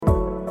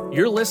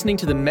You're listening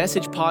to the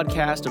Message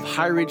podcast of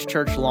High Ridge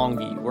Church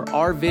Longview, where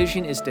our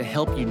vision is to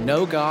help you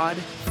know God,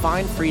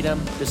 find freedom,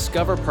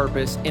 discover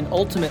purpose, and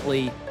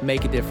ultimately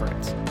make a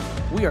difference.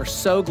 We are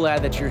so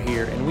glad that you're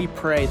here, and we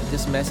pray that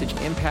this message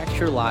impacts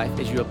your life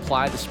as you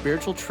apply the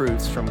spiritual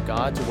truths from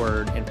God's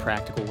Word in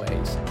practical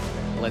ways.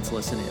 Let's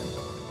listen in.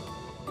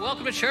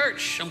 Welcome to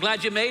church. I'm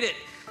glad you made it.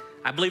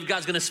 I believe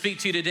God's going to speak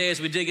to you today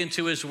as we dig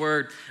into His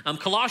Word.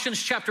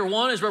 Colossians chapter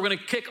 1 is where we're going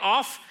to kick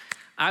off.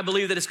 I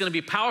believe that it's going to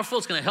be powerful.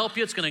 It's going to help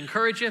you. It's going to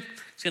encourage you.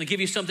 It's going to give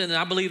you something that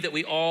I believe that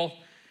we all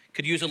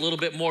could use a little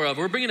bit more of.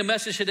 We're bringing a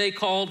message today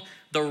called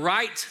The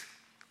Right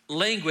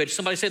Language.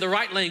 Somebody say the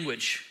right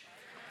language.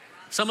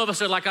 Some of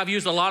us are like, I've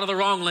used a lot of the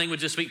wrong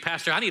language this week,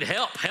 Pastor. I need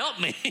help. Help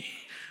me.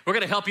 We're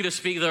going to help you to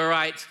speak the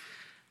right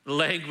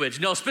language.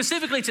 No,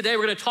 specifically today,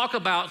 we're going to talk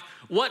about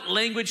what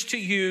language to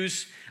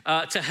use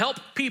to help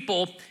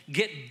people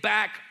get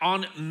back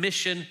on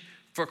mission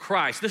for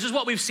Christ. This is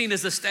what we've seen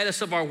as the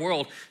status of our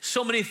world.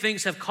 So many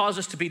things have caused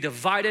us to be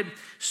divided.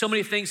 So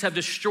many things have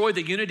destroyed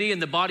the unity in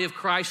the body of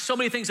Christ. So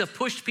many things have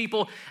pushed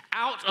people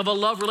out of a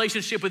love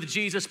relationship with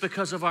Jesus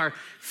because of our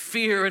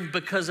fear and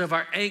because of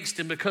our angst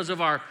and because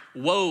of our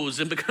woes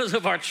and because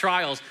of our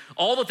trials.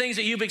 All the things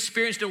that you've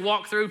experienced and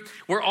walked through,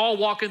 we're all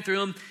walking through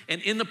them.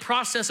 And in the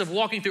process of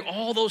walking through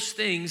all those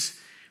things,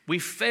 we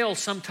fail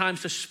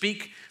sometimes to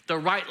speak the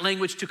right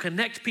language to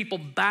connect people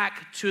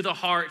back to the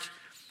heart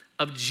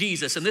of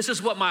Jesus. And this is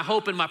what my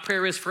hope and my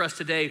prayer is for us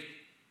today,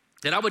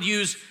 that I would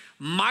use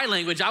my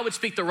language, I would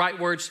speak the right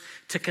words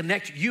to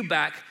connect you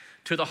back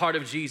to the heart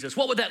of Jesus.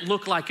 What would that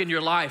look like in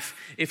your life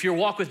if your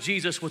walk with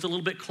Jesus was a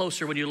little bit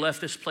closer when you left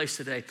this place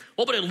today?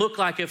 What would it look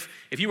like if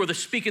you were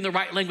speaking the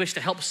right language to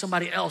help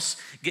somebody else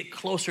get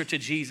closer to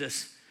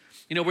Jesus?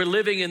 You know, we're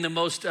living in the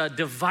most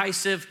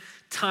divisive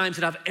times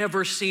that I've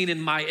ever seen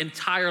in my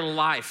entire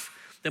life.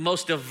 The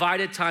most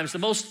divided times, the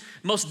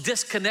most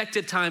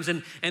disconnected times,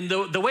 and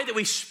the way that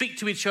we speak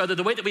to each other,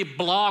 the way that we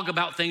blog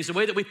about things, the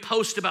way that we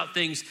post about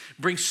things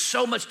brings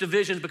so much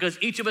division because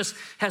each of us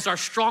has our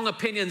strong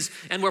opinions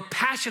and we're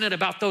passionate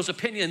about those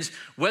opinions,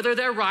 whether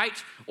they're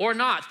right or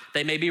not.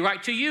 They may be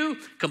right to you,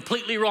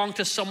 completely wrong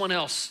to someone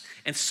else.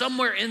 And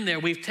somewhere in there,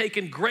 we've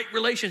taken great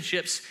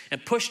relationships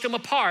and pushed them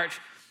apart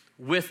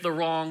with the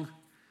wrong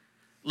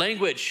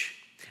language.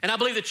 And I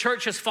believe the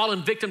church has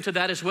fallen victim to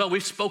that as well.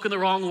 We've spoken the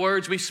wrong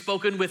words. We've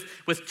spoken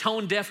with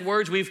tone-deaf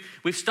words. We've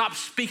stopped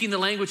speaking the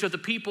language of the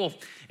people.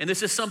 And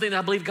this is something that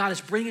I believe God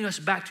is bringing us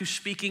back to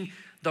speaking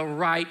the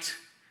right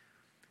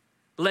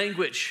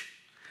language.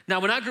 Now,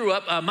 when I grew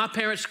up, my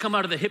parents come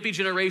out of the hippie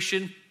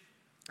generation,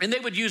 and they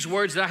would use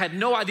words that I had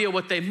no idea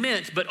what they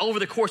meant. But over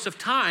the course of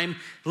time,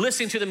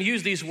 listening to them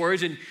use these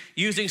words and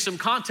using some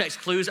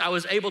context clues, I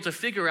was able to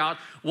figure out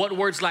what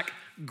words like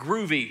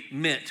groovy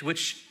meant,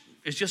 which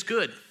is just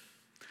good.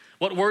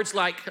 What words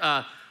like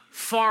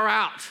far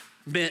out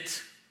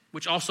meant,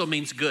 which also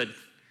means good.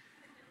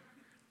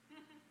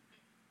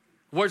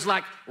 Words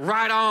like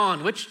right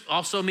on, which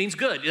also means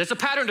good. There's a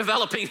pattern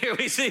developing here,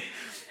 we see.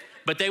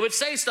 But they would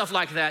say stuff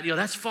like that. You know,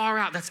 that's far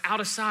out, that's out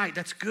of sight,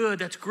 that's good,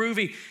 that's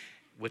groovy,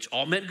 which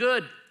all meant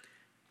good.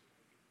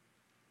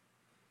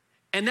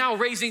 And now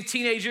raising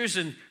teenagers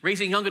and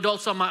raising young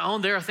adults on my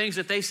own, there are things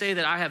that they say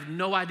that I have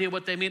no idea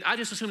what they mean. I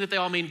just assume that they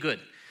all mean good.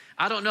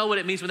 I don't know what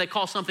it means when they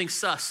call something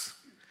sus.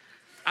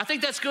 I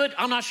think that's good.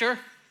 I'm not sure.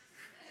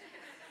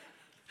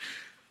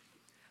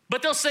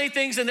 But they'll say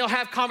things and they'll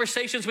have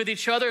conversations with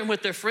each other and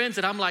with their friends,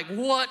 and I'm like,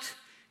 what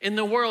in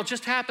the world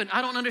just happened? I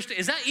don't understand.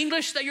 Is that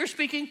English that you're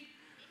speaking?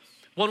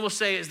 One will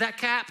say, is that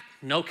cap?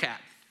 No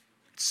cap.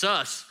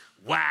 Sus.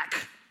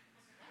 Whack.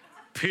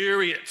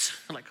 Period.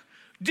 I'm like,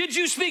 did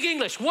you speak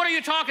English? What are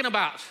you talking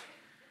about?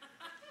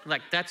 I'm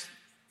like,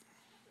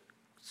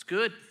 it's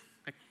good.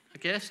 I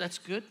guess that's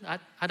good.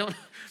 I don't.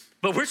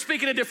 But we're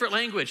speaking a different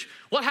language.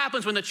 What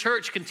happens when the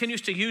church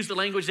continues to use the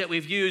language that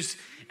we've used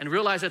and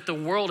realize that the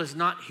world is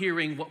not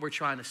hearing what we're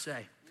trying to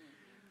say?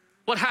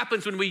 What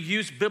happens when we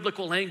use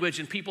biblical language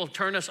and people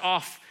turn us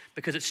off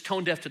because it's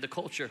tone deaf to the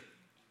culture?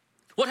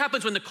 What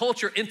happens when the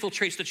culture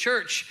infiltrates the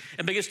church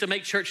and begins to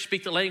make church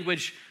speak the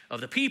language of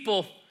the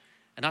people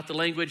and not the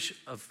language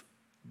of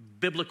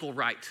biblical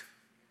right?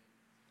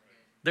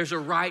 There's a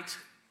right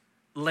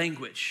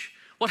language.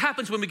 What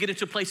happens when we get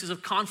into places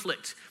of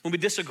conflict, when we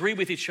disagree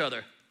with each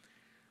other?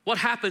 What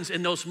happens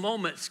in those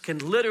moments can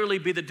literally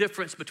be the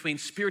difference between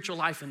spiritual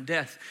life and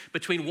death,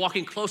 between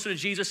walking closer to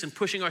Jesus and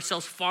pushing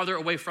ourselves farther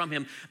away from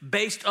Him,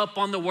 based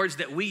upon the words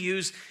that we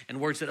use and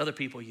words that other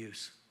people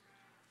use.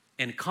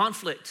 In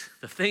conflict,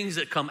 the things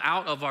that come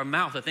out of our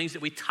mouth, the things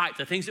that we type,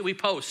 the things that we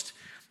post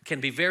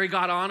can be very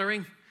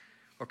God-honoring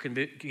or can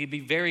be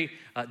very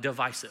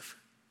divisive.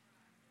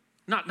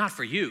 Not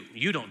for you.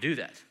 You don't do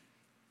that.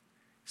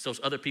 It's those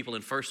other people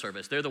in first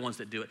service. They're the ones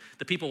that do it.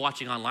 The people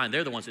watching online,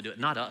 they're the ones that do it,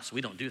 not us.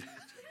 We don't do that.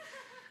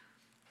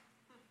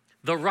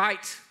 The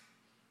right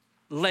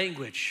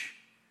language.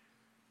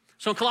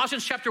 So in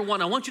Colossians chapter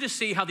 1, I want you to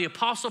see how the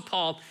Apostle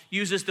Paul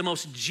uses the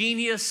most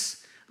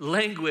genius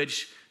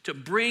language to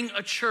bring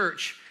a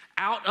church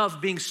out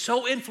of being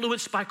so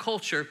influenced by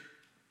culture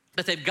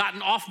that they've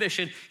gotten off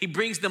mission. He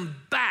brings them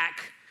back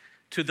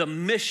to the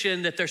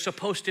mission that they're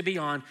supposed to be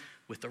on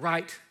with the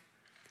right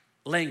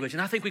language.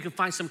 And I think we can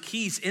find some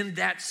keys in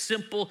that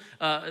simple,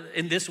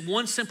 in this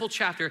one simple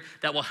chapter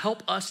that will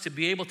help us to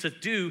be able to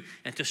do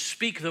and to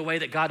speak the way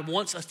that God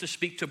wants us to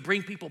speak, to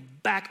bring people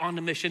back on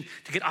the mission,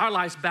 to get our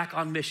lives back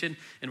on mission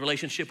in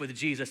relationship with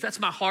Jesus. That's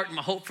my heart and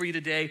my hope for you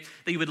today,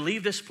 that you would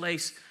leave this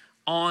place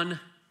on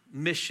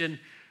mission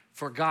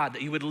for God,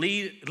 that you would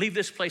leave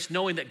this place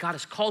knowing that God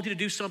has called you to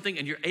do something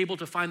and you're able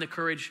to find the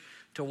courage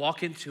to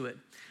walk into it.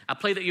 I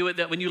pray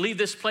that when you leave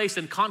this place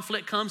and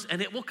conflict comes, and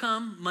it will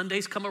come,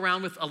 Mondays come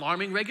around with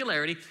alarming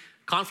regularity,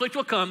 conflict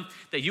will come,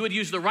 that you would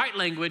use the right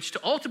language to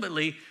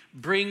ultimately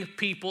bring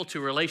people to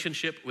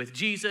relationship with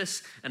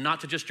Jesus and not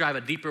to just drive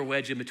a deeper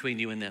wedge in between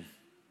you and them.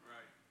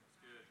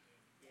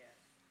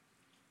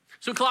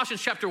 So in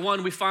Colossians chapter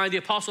 1, we find the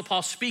Apostle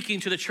Paul speaking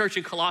to the church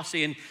in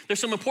Colossae, and there's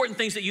some important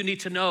things that you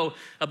need to know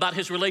about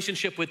his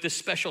relationship with this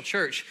special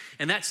church,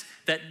 and that's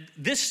that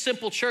this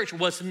simple church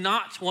was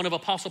not one of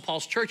Apostle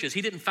Paul's churches.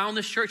 He didn't found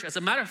this church. As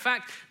a matter of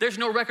fact, there's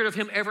no record of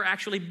him ever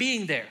actually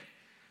being there.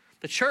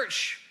 The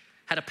church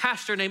had a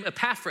pastor named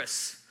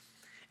Epaphras,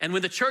 and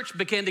when the church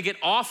began to get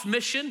off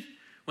mission,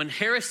 when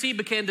heresy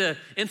began to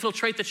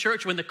infiltrate the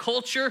church, when the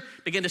culture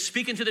began to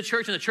speak into the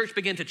church and the church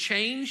began to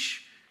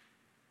change,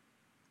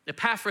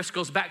 Epaphras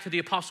goes back to the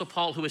Apostle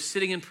Paul, who is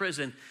sitting in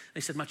prison, and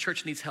he said, my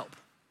church needs help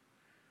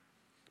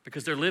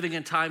because they're living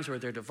in times where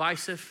they're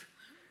divisive.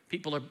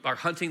 People are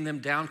hunting them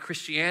down.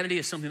 Christianity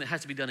is something that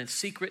has to be done in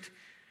secret.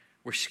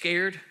 We're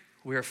scared.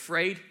 We're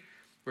afraid.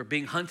 We're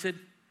being hunted.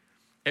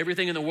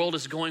 Everything in the world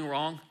is going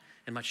wrong,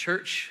 and my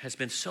church has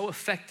been so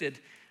affected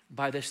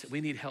by this that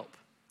we need help.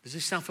 Does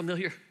this sound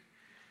familiar?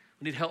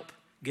 We need help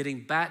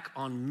getting back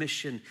on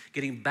mission,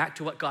 getting back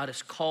to what God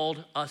has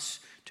called us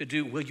to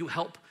do. Will you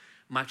help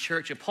my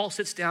church? And Paul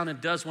sits down and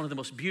does one of the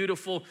most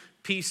beautiful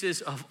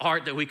pieces of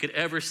art that we could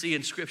ever see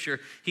in Scripture.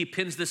 He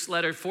pins this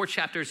letter, 4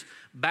 chapters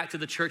back to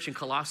the church in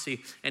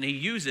Colossae, and he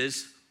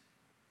uses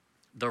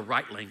the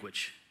right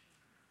language.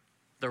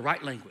 The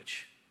right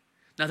language.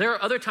 Now, there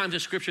are other times in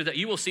Scripture that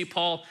you will see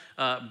Paul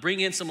bring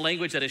in some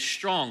language that is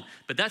strong,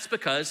 but that's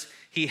because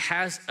he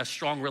has a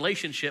strong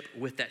relationship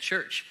with that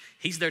church.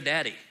 He's their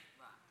daddy,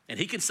 and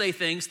he can say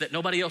things that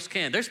nobody else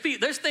can. There's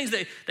things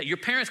that your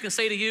parents can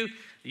say to you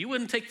you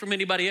wouldn't take from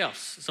anybody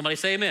else. Somebody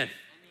say amen.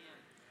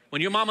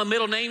 When your mama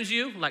middle names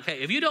you, like, hey,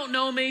 if you don't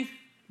know me,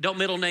 don't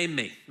middle name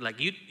me. Like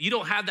you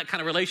don't have that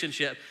kind of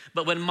relationship.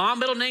 But when mom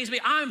middle names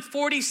me, I'm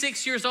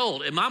 46 years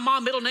old. If my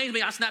mom middle names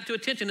me, I snap to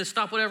attention and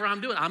stop whatever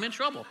I'm doing. I'm in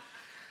trouble.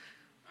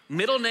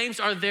 Middle names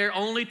are there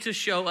only to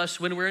show us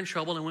when we're in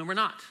trouble and when we're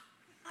not.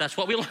 That's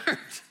what we learned.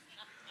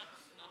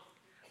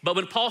 But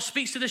when Paul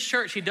speaks to this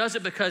church, he does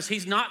it because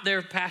he's not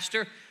their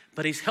pastor,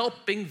 but he's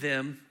helping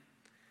them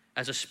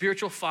as a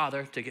spiritual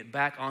father to get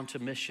back onto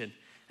mission.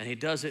 And he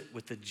does it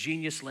with the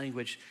genius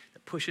language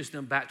that pushes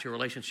them back to a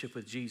relationship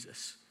with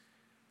Jesus.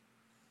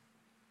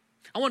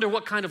 I wonder,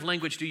 what kind of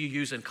language do you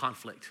use in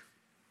conflict?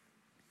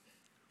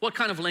 What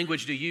kind of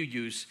language do you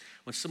use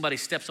when somebody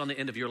steps on the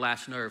end of your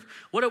last nerve?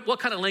 What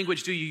kind of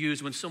language do you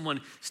use when someone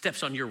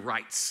steps on your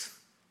rights?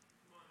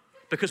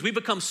 Because we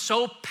become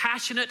so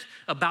passionate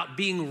about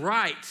being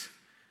right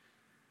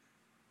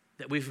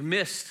that we've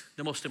missed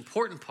the most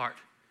important part,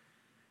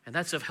 and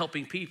that's of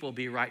helping people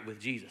be right with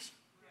Jesus.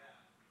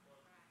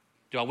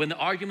 Do I win the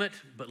argument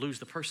but lose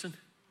the person?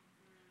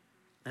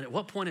 And at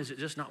what point is it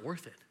just not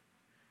worth it?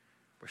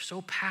 We're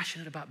so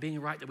passionate about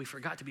being right that we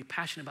forgot to be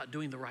passionate about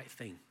doing the right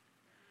thing.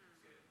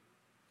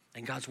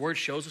 And God's word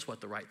shows us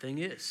what the right thing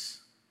is.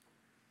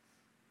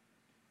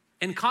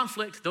 In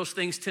conflict, those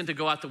things tend to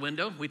go out the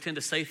window. We tend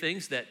to say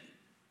things that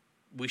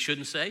we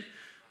shouldn't say,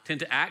 tend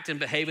to act and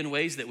behave in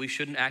ways that we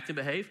shouldn't act and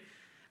behave.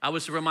 I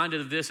was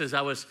reminded of this as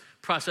I was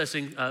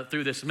processing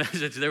through this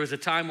message. There was a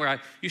time where I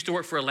used to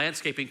work for a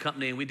landscaping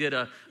company, and we did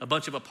a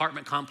bunch of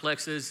apartment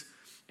complexes.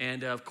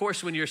 And of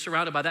course, when you're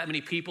surrounded by that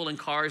many people and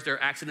cars, there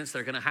are accidents that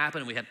are gonna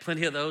happen, and we had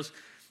plenty of those.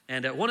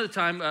 And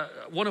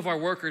one of our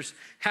workers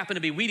happened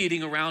to be weed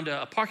eating around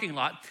a parking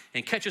lot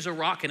and catches a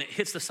rock, and it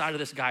hits the side of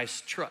this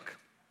guy's truck.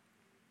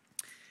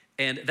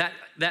 And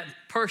that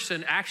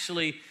person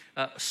actually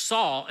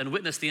saw and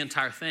witnessed the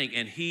entire thing,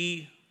 and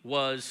he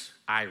was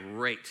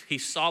irate. He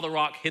saw the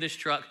rock hit his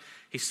truck.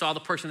 He saw the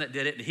person that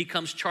did it, and he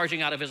comes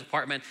charging out of his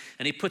apartment,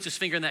 and he puts his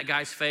finger in that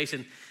guy's face,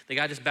 and the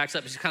guy just backs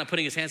up. He's kind of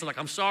putting his hands up like,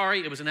 I'm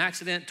sorry, it was an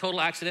accident,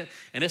 total accident.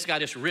 And this guy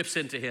just rips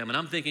into him, and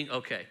I'm thinking,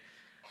 okay,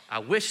 I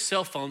wish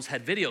cell phones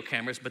had video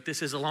cameras, but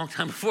this is a long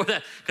time before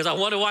that, because I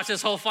want to watch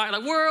this whole fight,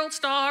 like, world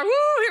star, woo,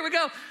 here we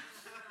go.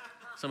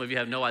 Some of you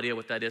have no idea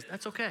what that is.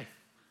 That's okay.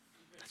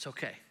 That's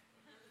okay.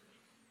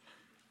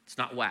 It's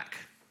not whack.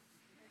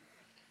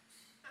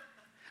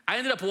 I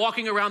ended up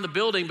walking around the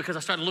building because I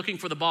started looking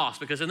for the boss,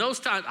 because in those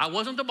times, I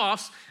wasn't the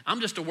boss, I'm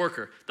just a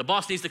worker. The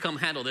boss needs to come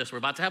handle this. We're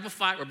about to have a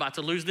fight. We're about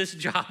to lose this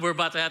job. We're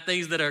about to have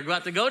things that are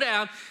about to go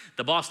down.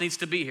 The boss needs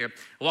to be here.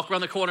 I walk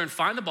around the corner and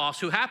find the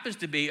boss, who happens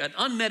to be an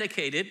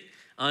unmedicated,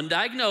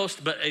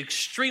 undiagnosed, but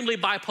extremely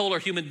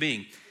bipolar human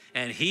being.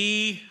 And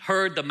he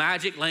heard the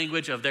magic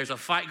language of there's a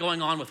fight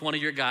going on with one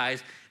of your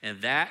guys,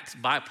 and that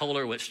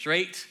bipolar went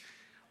straight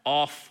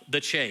off the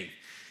chain.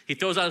 He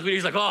throws out his video.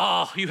 He's like,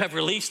 oh, you have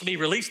released me.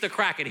 Release the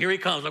Kraken. Here he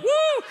comes. Like,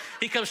 woo!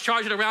 He comes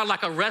charging around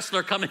like a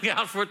wrestler coming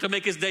out to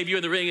make his debut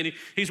in the ring. And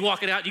he's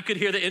walking out. You could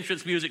hear the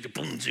entrance music.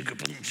 Boom, chicka,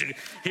 boom, chicka.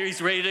 Here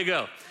he's ready to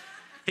go.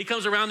 He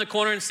comes around the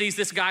corner and sees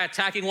this guy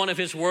attacking one of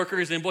his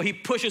workers. And boy, he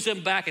pushes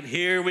him back. And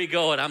here we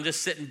go. And I'm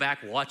just sitting back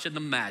watching the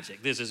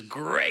magic. This is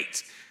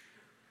great.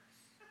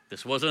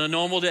 This wasn't a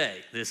normal day.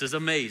 This is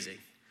amazing.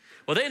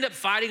 Well, they end up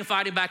fighting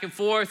back and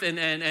forth, and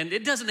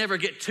it doesn't ever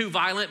get too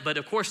violent, but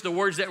of course the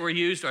words that were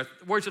used are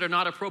words that are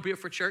not appropriate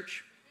for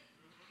church.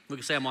 We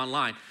can say them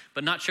online,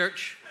 but not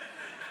church.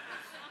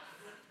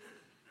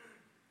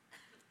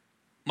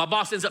 My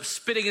boss ends up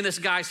spitting in this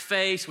guy's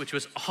face, which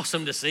was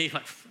awesome to see.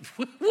 Like,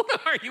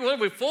 what are you, what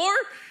are we for?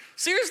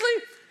 Seriously?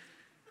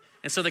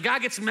 And so the guy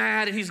gets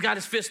mad, and he's got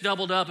his fist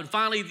doubled up, and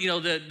finally,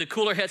 the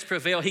cooler heads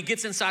prevail. He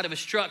gets inside of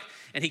his truck,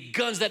 and he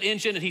guns that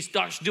engine, and he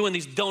starts doing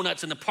these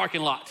donuts in the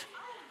parking lot.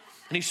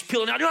 And he's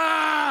peeling out,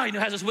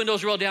 has his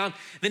windows rolled down.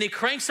 Then he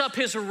cranks up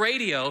his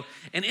radio.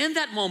 And in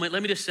that moment,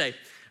 let me just say,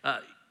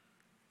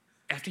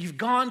 after you've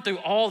gone through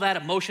all that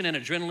emotion and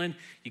adrenaline,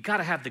 you got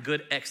to have the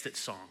good exit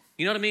song.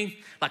 You know what I mean?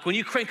 Like when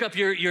you crank up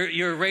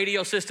your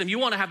radio system, you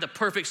want to have the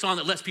perfect song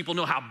that lets people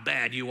know how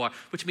bad you are,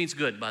 which means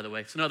good, by the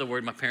way. It's another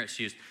word my parents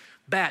used.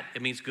 Bad,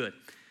 it means good.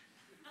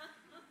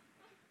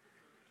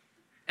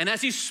 And as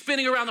he's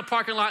spinning around the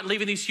parking lot,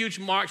 leaving these huge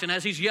marks, and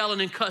as he's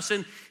yelling and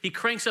cussing, he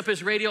cranks up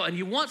his radio, and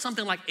you want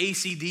something like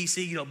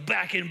AC/DC,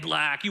 Back in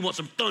Black. You want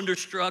some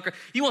Thunderstruck, or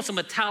you want some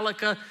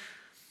Metallica.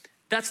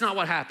 That's not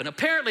what happened.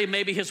 Apparently,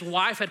 maybe his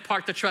wife had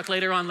parked the truck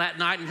later on that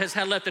night and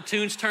had let the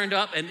tunes turned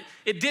up, and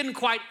it didn't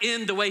quite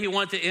end the way he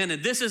wanted to end,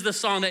 and this is the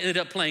song that ended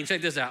up playing.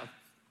 Check this out.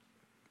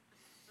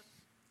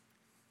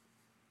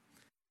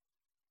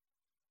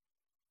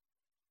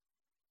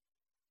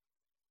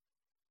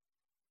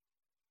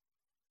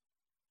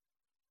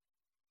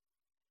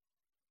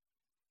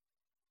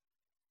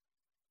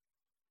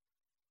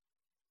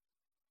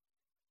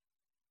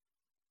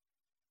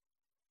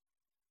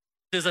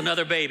 Is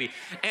another baby.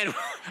 And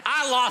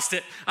I lost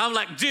it. I'm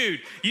like, dude,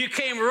 you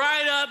came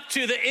right up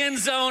to the end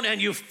zone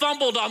and you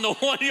fumbled on the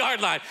 1 yard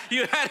line.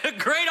 You had a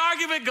great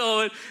argument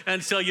going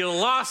until you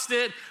lost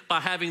it by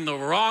having the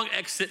wrong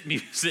exit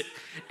music.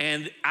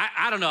 And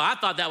I don't know, I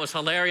thought that was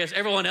hilarious.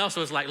 Everyone else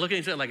was like looking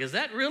at each other like, is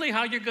that really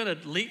how you're gonna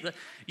lead?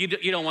 You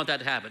don't want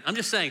that to happen. I'm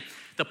just saying,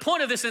 the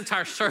point of this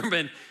entire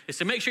sermon is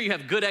to make sure you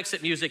have good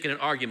exit music in an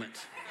argument.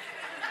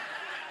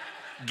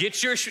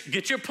 Get your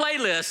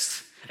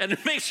playlist and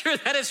make sure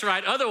that it's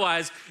right.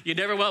 Otherwise, you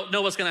never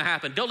know what's going to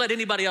happen. Don't let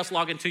anybody else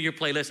log into your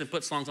playlist and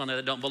put songs on there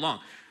that don't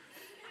belong.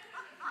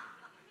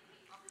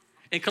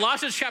 In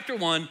Colossians chapter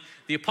 1,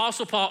 the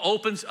Apostle Paul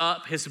opens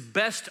up his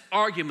best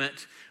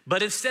argument,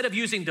 but instead of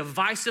using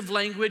divisive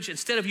language,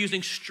 instead of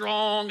using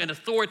strong and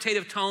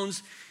authoritative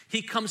tones,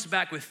 he comes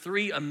back with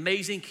 3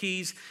 amazing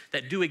keys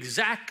that do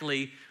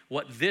exactly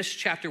what this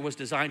chapter was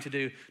designed to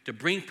do, to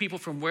bring people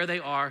from where they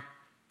are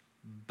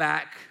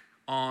back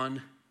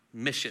on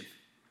mission.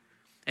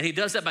 And he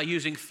does that by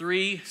using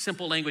 3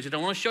 simple languages. I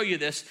want to show you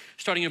this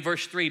starting in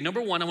verse 3.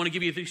 Number 1, I want to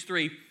give you these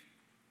 3.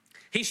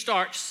 He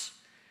starts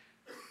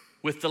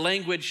with the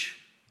language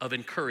of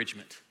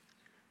encouragement.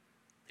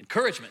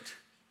 Encouragement.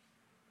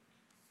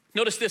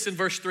 Notice this in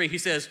verse 3. He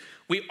says,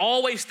 we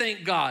always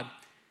thank God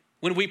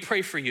when we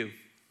pray for you,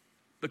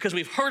 because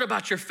we've heard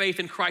about your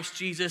faith in Christ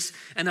Jesus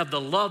and of the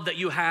love that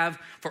you have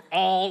for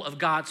all of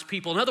God's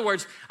people. In other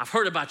words, I've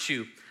heard about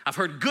you. I've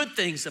heard good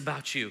things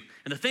about you.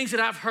 And the things that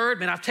I've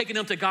heard, man, I've taken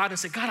them to God and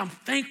said, God, I'm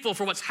thankful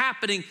for what's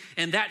happening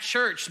in that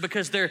church,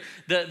 because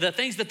the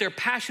things that they're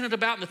passionate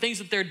about and the things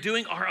that they're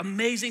doing are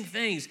amazing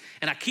things.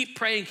 And I keep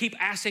praying, keep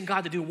asking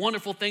God to do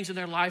wonderful things in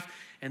their life,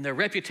 and their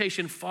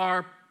reputation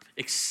far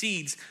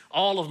exceeds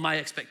all of my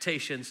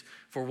expectations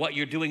for what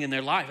you're doing in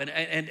their life.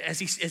 And as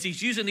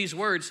he's using these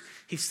words,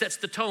 he sets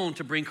the tone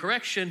to bring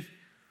correction,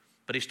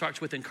 but he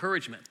starts with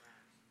encouragement,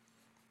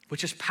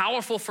 which is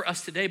powerful for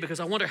us today, because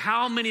I wonder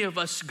how many of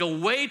us go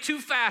way too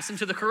fast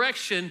into the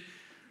correction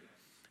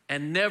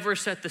and never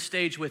set the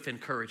stage with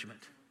encouragement.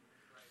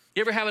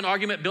 You ever have an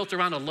argument built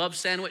around a love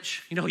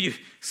sandwich? You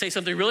say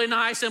something really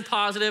nice and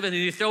positive, and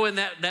then you throw in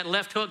that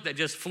left hook that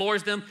just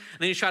floors them, and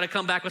then you try to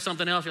come back with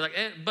something else. You're like,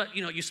 but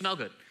you smell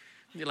good.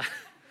 You're like,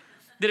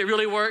 did it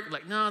really work?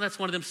 Like, no, that's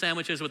one of them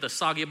sandwiches with a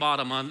soggy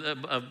bottom on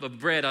of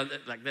bread on,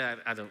 like that.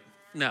 I don't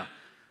know.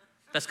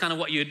 That's kind of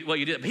what you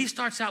did. But he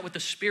starts out with the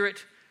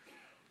spirit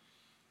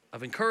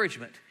of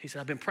encouragement. He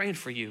said, I've been praying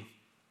for you.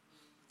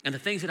 And the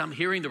things that I'm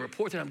hearing, the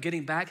report that I'm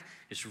getting back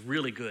is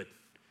really good.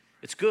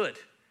 It's good.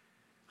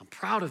 I'm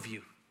proud of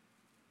you.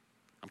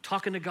 I'm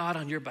talking to God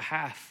on your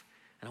behalf.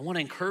 And I want to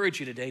encourage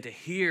you today to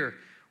hear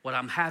what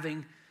I'm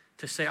having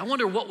to say. I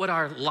wonder, what would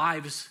our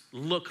lives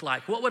look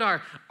like? What would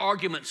our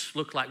arguments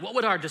look like? What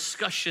would our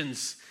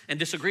discussions and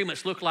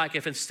disagreements look like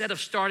if instead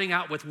of starting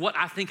out with what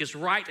I think is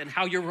right and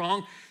how you're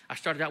wrong, I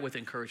started out with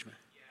encouragement?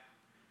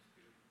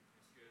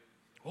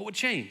 What would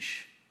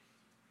change?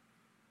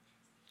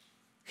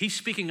 He's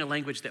speaking a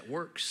language that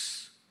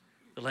works,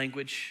 the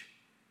language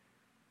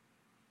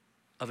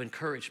of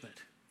encouragement.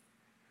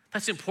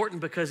 That's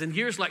important because in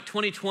years like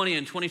 2020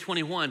 and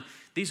 2021,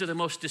 these are the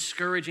most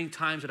discouraging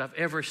times that I've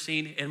ever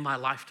seen in my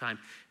lifetime.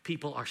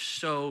 People are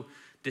so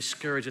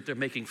discouraged that they're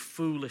making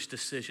foolish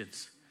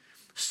decisions.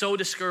 So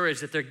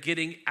discouraged that they're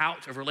getting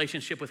out of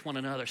relationship with one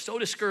another. So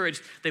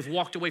discouraged they've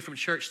walked away from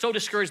church. So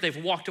discouraged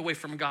they've walked away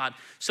from God.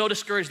 So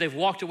discouraged they've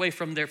walked away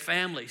from their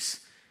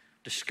families.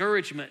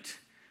 Discouragement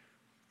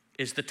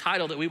is the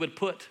title that we would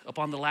put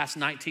upon the last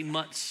 19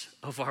 months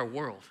of our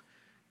world.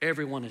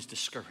 Everyone is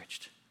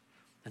discouraged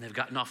and they've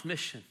gotten off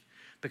mission.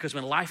 Because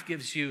when life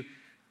gives you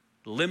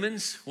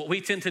lemons, what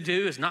we tend to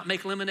do is not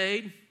make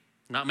lemonade,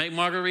 not make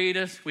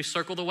margaritas. We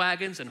circle the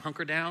wagons and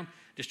hunker down,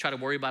 just try to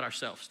worry about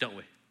ourselves, don't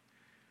we?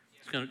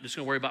 Just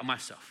gonna worry about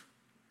myself.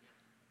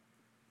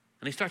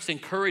 And he starts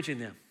encouraging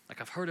them.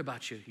 Like, I've heard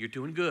about you. You're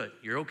doing good.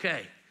 You're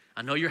okay.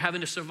 I know you're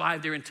having to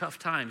survive during tough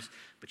times,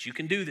 but you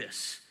can do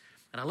this.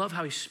 And I love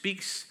how he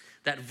speaks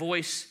that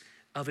voice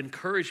of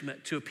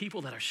encouragement to a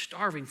people that are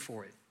starving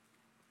for it.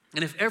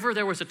 And if ever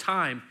there was a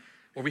time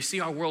where we see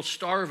our world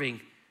starving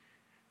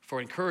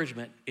for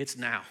encouragement, it's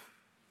now.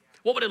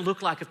 What would it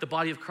look like if the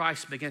body of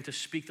Christ began to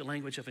speak the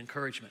language of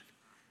encouragement?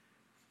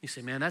 You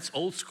say, man, that's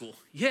old school.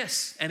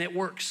 Yes, and it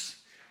works.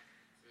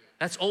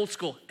 That's old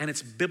school, and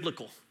it's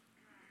biblical.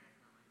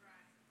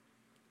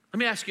 Let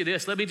me ask you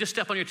this. Let me just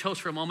step on your toes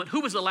for a moment.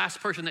 Who was the last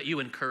person that you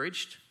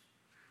encouraged?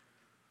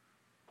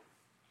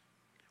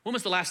 When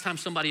was the last time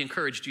somebody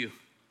encouraged you?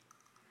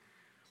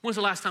 When was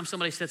the last time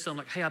somebody said something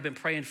like, hey, I've been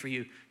praying for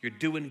you. You're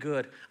doing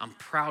good. I'm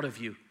proud of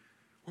you.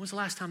 When was the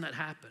last time that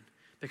happened?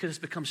 Because it's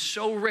become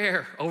so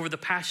rare over the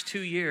past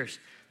 2 years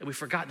that we've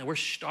forgotten that we're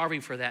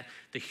starving for that.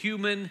 The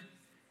human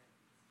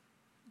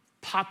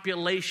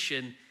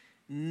population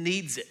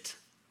needs it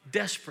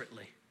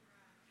desperately.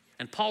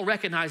 And Paul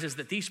recognizes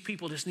that these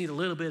people just need a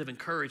little bit of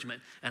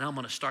encouragement. And I'm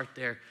going to start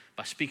there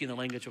by speaking the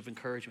language of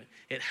encouragement.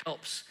 It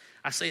helps.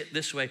 I say it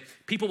this way.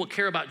 People will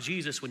care about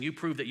Jesus when you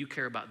prove that you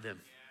care about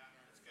them.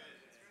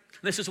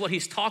 This is what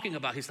he's talking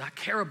about. He's like, I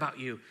care about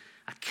you.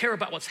 I care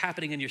about what's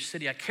happening in your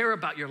city. I care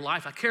about your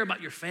life. I care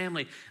about your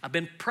family. I've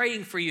been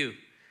praying for you.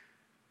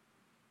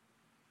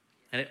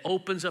 And it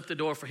opens up the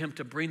door for him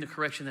to bring the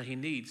correction that he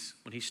needs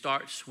when he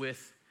starts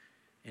with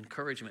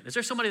encouragement. Is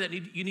there somebody that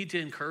you need to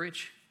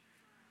encourage?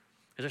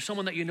 Is there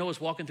someone that you know is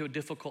walking through a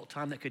difficult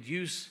time that could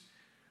use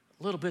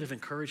a little bit of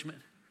encouragement?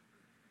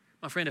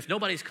 My friend, if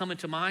nobody's coming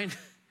to mind,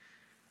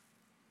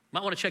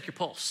 might want to check your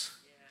pulse.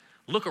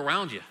 Look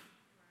around you.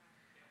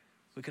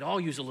 We could all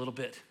use a little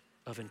bit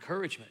of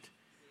encouragement.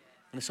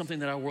 And it's something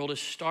that our world is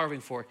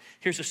starving for.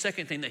 Here's the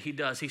second thing that he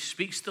does. He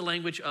speaks the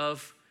language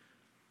of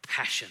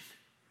passion.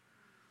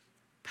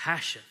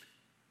 Passion.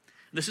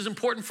 This is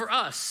important for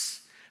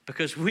us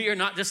because we are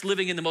not just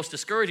living in the most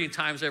discouraging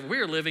times ever. We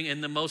are living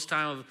in the most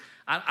time of,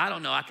 I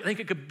don't know, I think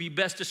it could be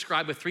best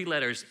described with 3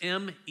 letters,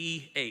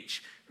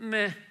 M-E-H.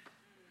 Meh.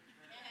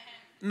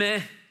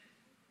 Meh.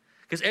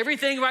 Because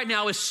everything right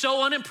now is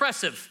so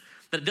unimpressive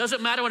that it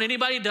doesn't matter what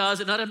anybody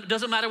does. It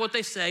doesn't matter what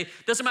they say.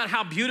 It doesn't matter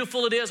how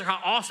beautiful it is or how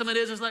awesome it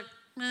is. It's like,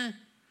 meh.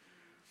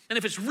 And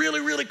if it's really,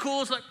 really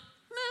cool, it's like,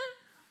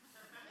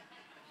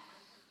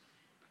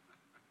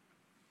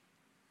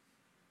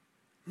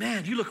 meh.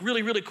 Man, you look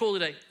really, really cool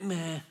today.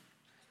 Meh.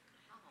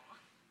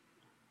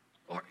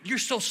 Or you're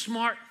so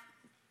smart.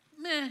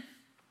 Meh.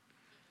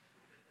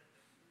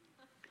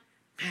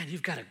 Man,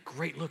 you've got a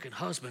great looking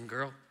husband,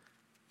 girl.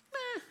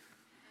 Meh.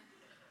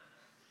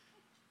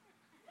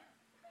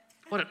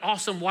 What an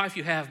awesome wife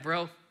you have,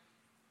 bro.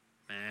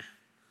 Meh.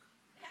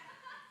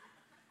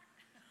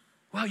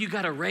 Wow, you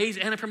got a raise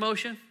and a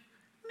promotion?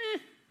 Meh.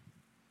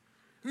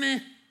 Meh.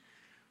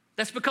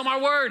 That's become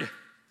our word.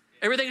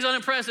 Everything's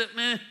unimpressive.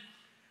 Meh.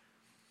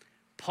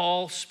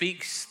 Paul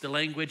speaks the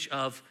language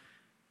of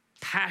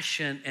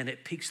passion, and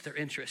it piques their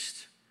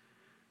interest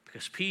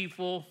because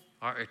people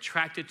are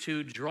attracted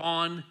to,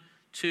 drawn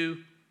to,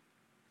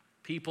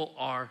 people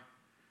are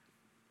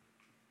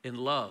in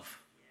love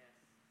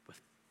with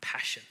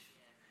passion.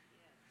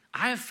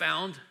 I have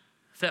found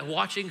that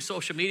watching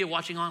social media,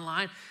 watching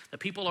online, that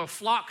people are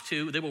flocked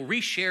to, they will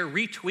reshare,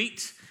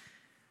 retweet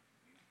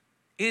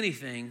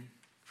anything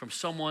from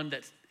someone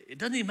that, it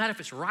doesn't even matter if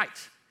it's right,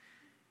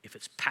 if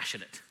it's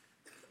passionate.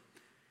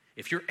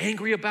 If you're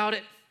angry about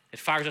it, it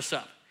fires us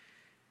up.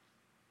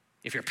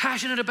 If you're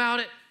passionate about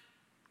it,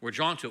 we're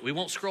drawn to it. We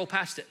won't scroll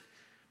past it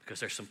because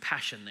there's some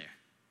passion there.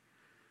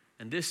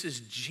 And this is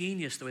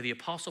genius, the way the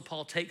Apostle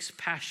Paul takes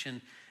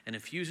passion and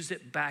infuses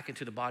it back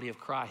into the body of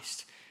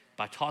Christ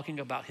by talking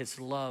about his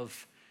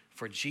love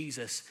for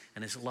Jesus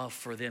and his love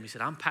for them. He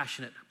said, I'm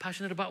passionate.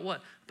 Passionate about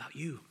what? About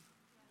you.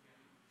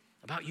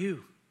 About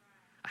you.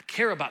 I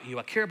care about you.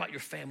 I care about your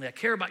family. I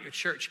care about your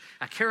church.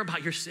 I care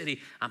about your city.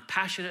 I'm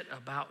passionate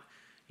about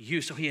you.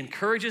 So he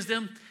encourages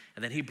them,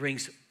 and then he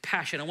brings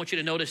passion. I want you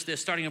to notice this,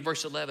 starting in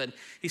verse 11.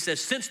 He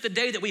says, since the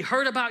day that we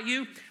heard about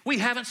you, we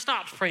haven't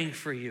stopped praying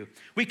for you.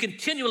 We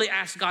continually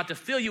ask God to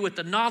fill you with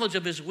the knowledge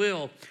of his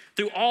will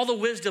through all the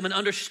wisdom and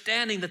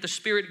understanding that the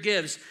Spirit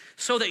gives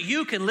so that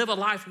you can live a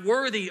life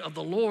worthy of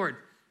the Lord.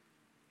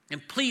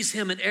 and please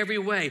him in every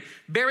way,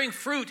 bearing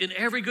fruit in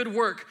every good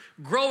work,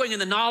 growing in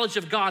the knowledge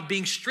of God,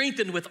 being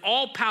strengthened with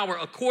all power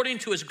according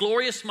to his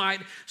glorious might,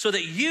 so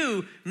that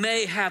you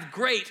may have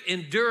great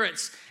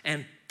endurance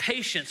and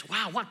patience.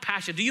 Wow, what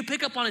passion. Do you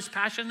pick up on his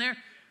passion there?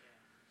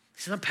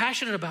 He says, I'm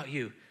passionate about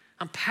you.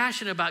 I'm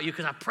passionate about you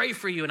because I pray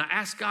for you and I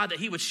ask God that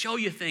he would show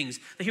you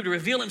things, that he would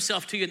reveal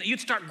himself to you, and that you'd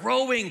start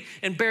growing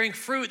and bearing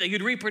fruit, that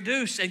you'd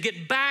reproduce and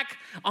get back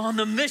on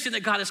the mission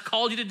that God has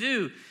called you to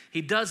do.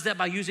 He does that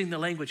by using the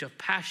language of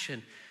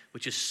passion,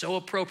 which is so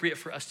appropriate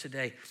for us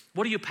today.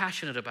 What are you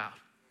passionate about?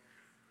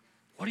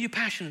 What are you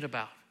passionate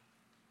about?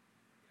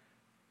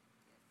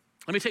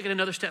 Let me take it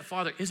another step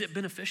farther. Is it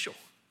beneficial?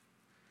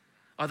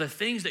 Are the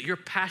things that you're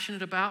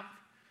passionate about,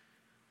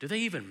 do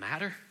they even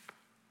matter?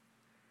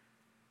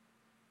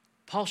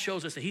 Paul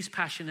shows us that he's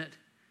passionate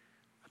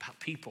about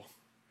people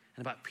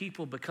and about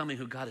people becoming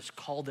who God has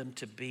called them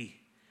to be.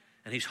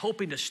 And he's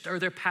hoping to stir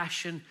their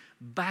passion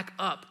back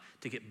up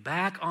to get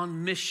back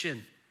on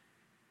mission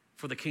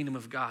for the kingdom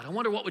of God. I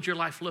wonder what would your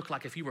life look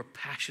like if you were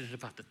passionate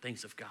about the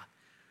things of God?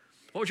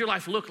 What would your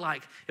life look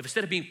like if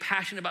instead of being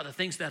passionate about the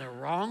things that are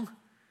wrong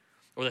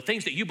or the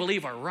things that you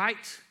believe are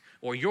right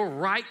or your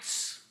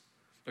rights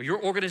or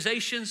your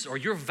organizations or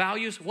your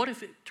values, what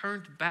if it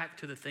turned back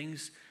to the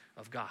things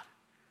of God?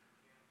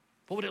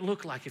 What would it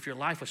look like if your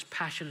life was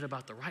passionate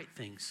about the right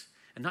things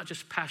and not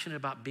just passionate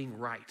about being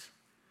right?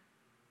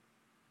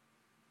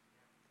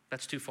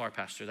 That's too far,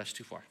 Pastor. That's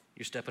too far.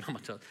 You're stepping on my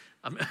toes.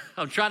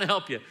 I'm trying to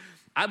help you.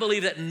 I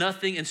believe that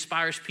nothing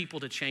inspires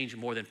people to change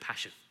more than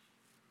passion.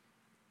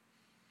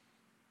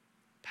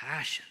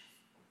 Passion.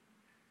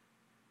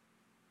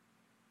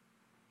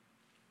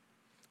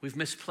 We've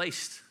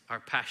misplaced our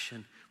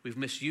passion. We've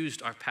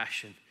misused our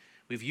passion.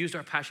 We've used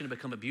our passion to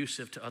become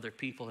abusive to other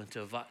people and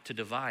to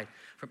divide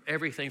from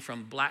everything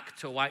from black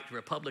to white,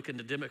 Republican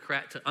to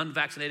Democrat, to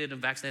unvaccinated and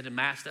vaccinated,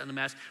 masked and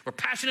unmasked. We're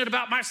passionate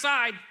about my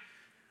side,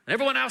 and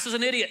everyone else is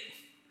an idiot.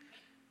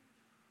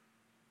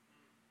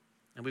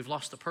 And we've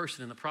lost the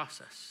person in the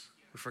process.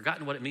 We've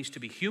forgotten what it means to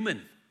be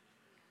human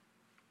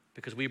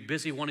because we're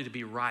busy wanting to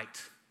be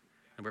right,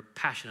 and we're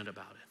passionate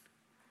about it.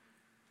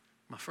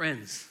 My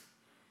friends,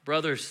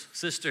 brothers,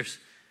 sisters,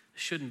 it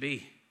shouldn't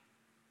be.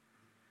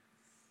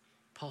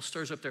 Paul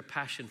stirs up their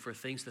passion for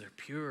things that are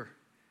pure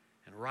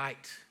and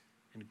right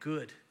and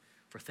good,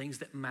 for things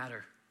that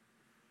matter.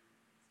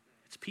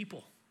 It's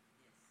people.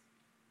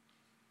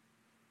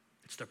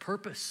 It's their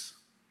purpose.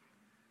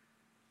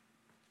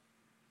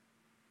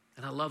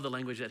 And I love the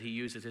language that he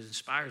uses. It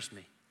inspires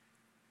me.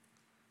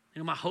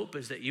 You know, my hope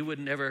is that you would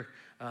never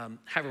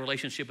have a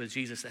relationship with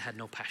Jesus that had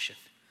no passion.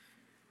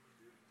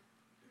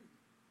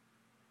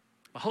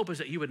 My hope is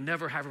that you would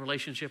never have a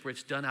relationship where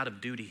it's done out of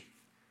duty.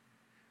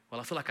 Well,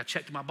 I feel like I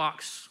checked my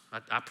box.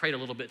 I prayed a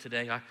little bit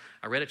today.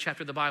 I read a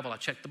chapter of the Bible. I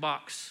checked the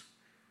box.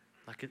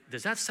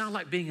 Does that sound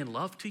like being in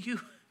love to you?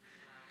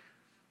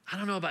 I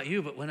don't know about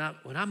you, but when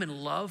I'm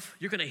in love,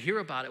 you're going to hear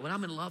about it. When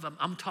I'm in love,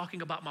 I'm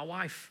talking about my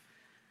wife.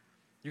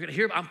 You're going to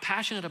hear, I'm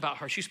passionate about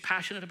her. She's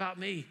passionate about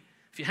me.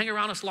 If you hang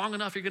around us long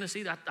enough, you're going to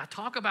see that I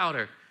talk about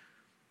her.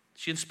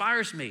 She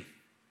inspires me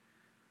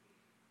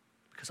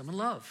because I'm in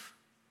love.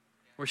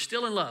 We're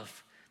still in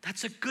love.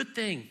 That's a good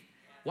thing.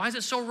 Why is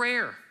it so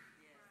rare?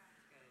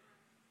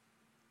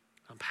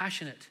 I'm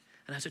passionate.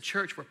 And as a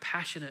church, we're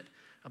passionate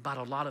about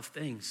a lot of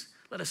things.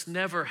 Let us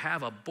never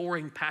have a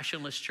boring,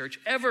 passionless church,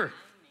 ever.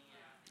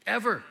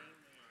 Ever.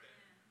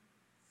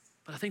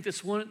 But I think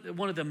that's one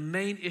of the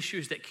main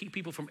issues that keep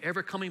people from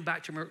ever coming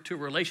back to a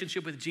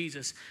relationship with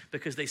Jesus,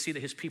 because they see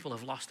that his people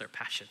have lost their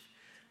passion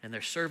and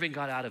they're serving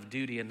God out of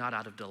duty and not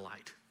out of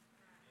delight.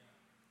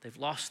 They've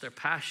lost their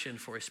passion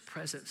for his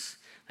presence.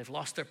 They've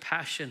lost their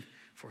passion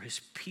for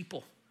his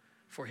people,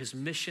 for his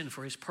mission,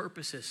 for his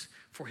purposes,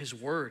 for his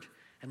word.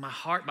 And my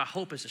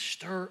hope is to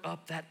stir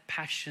up that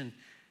passion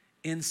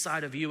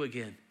inside of you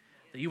again,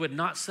 that you would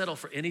not settle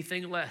for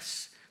anything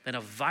less than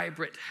a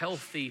vibrant,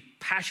 healthy,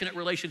 passionate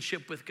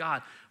relationship with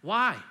God.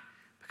 Why?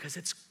 Because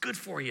it's good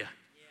for you.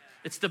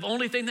 It's the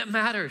only thing that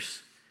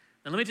matters.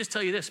 And let me just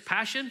tell you this,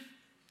 passion,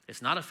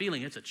 it's not a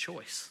feeling, it's a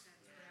choice.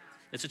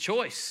 It's a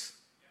choice.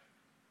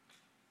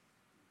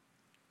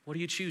 What are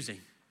you choosing?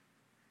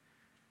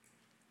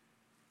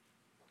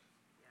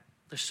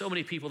 There's so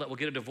many people that will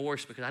get a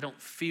divorce because I don't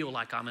feel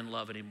like I'm in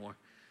love anymore.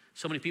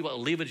 So many people that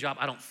will leave a job,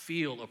 I don't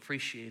feel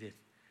appreciated.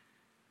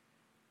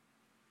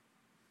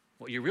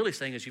 What you're really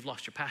saying is you've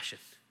lost your passion.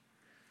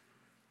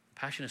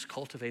 Passion is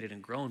cultivated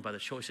and grown by the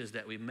choices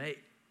that we make,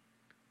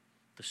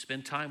 to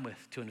spend time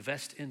with, to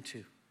invest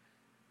into,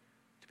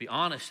 to be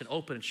honest and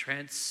open and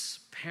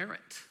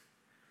transparent.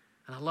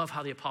 And I love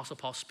how the Apostle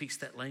Paul speaks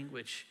that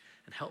language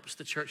and helps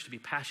the church to be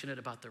passionate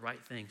about the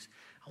right things.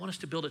 I want us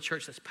to build a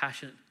church that's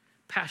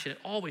passionate,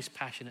 always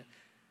passionate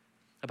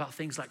about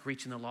things like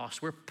reaching the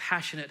lost. We're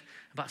passionate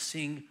about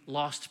seeing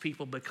lost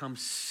people become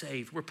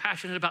saved. We're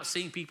passionate about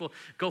seeing people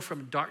go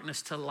from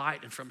darkness to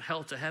light and from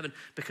hell to heaven,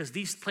 because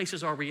these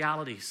places are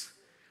realities.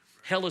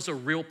 Hell is a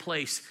real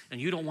place,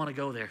 and you don't want to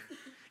go there.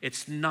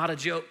 It's not a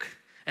joke.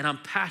 And I'm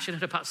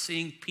passionate about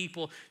seeing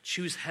people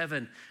choose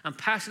heaven. I'm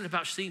passionate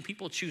about seeing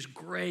people choose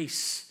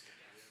grace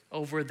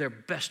over their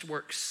best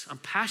works. I'm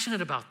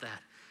passionate about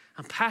that.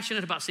 I'm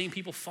passionate about seeing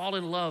people fall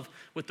in love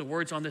with the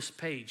words on this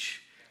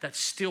page that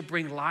still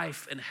bring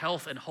life and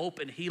health and hope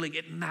and healing.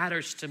 It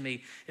matters to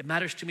me. It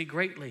matters to me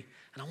greatly.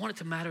 And I want it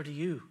to matter to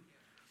you.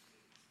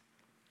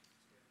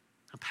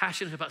 I'm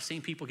passionate about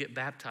seeing people get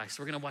baptized.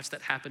 So we're going to watch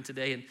that happen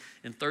today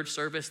in third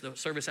service, the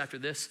service after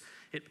this.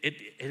 It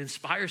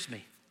inspires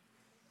me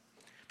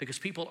because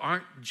people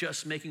aren't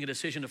just making a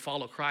decision to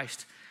follow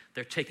Christ.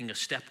 They're taking a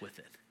step with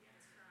it.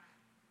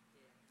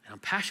 And I'm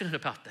passionate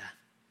about that.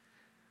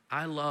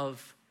 I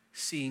love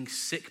seeing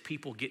sick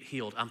people get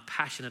healed. I'm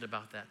passionate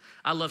about that.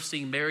 I love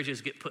seeing marriages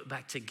get put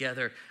back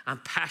together. I'm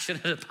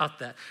passionate about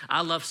that.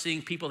 I love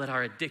seeing people that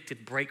are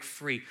addicted break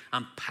free.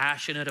 I'm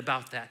passionate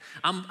about that.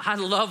 I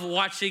love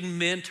watching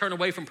men turn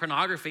away from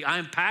pornography. I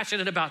am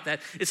passionate about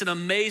that. It's an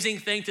amazing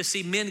thing to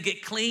see men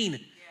get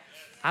clean.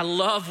 I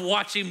love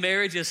watching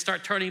marriages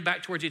start turning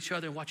back towards each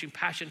other and watching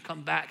passion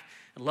come back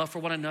and love for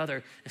one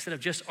another instead of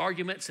just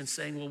arguments and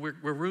saying, well,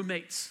 we're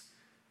roommates.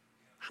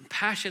 I'm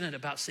passionate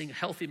about seeing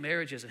healthy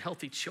marriages and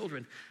healthy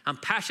children. I'm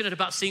passionate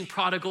about seeing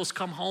prodigals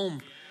come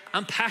home.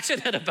 I'm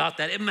passionate about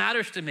that. It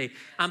matters to me.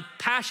 I'm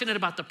passionate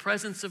about the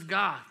presence of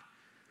God.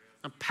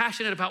 I'm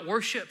passionate about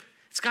worship.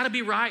 It's got to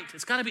be right.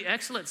 It's got to be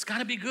excellent. It's got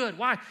to be good.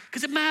 Why?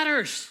 Because it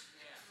matters.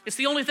 It's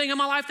the only thing in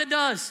my life that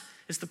does.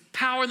 It's the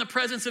power and the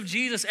presence of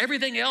Jesus.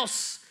 Everything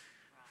else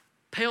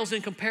pales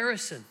in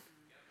comparison.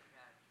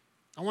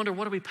 I wonder,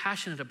 what are we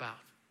passionate about?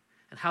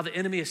 And how the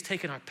enemy has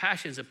taken our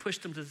passions and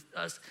pushed them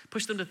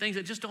to things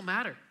that just don't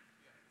matter.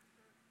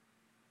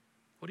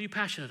 What are you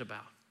passionate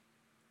about?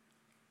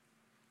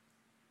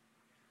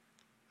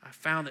 I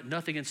found that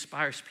nothing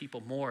inspires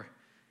people more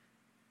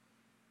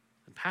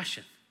than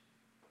passion.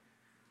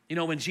 You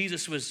know, when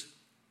Jesus was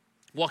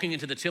walking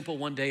into the temple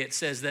one day, it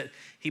says that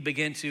he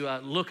began to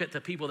look at the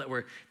people that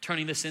were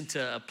turning this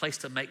into a place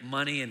to make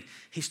money, and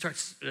he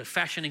starts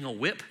fashioning a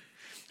whip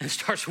and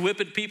starts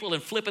whipping people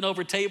and flipping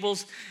over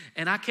tables.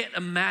 And I can't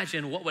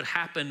imagine what would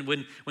happen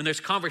when there's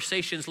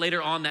conversations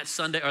later on that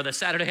Sunday or the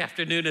Saturday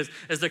afternoon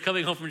as they're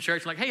coming home from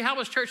church. Like, hey, how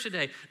was church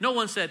today? No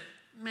one said,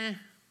 meh.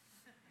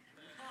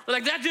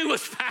 Like, that dude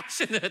was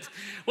passionate.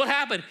 What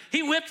happened?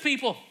 He whipped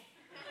people.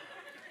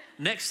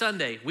 Next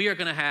Sunday, we are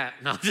going to have,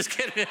 no, just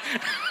kidding.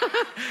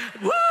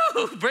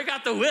 Woo, break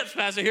out the whips,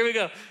 Pastor. Here we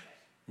go.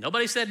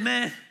 Nobody said,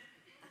 meh.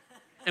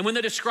 And when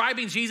they're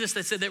describing Jesus,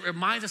 they said that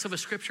reminds us of a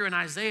scripture in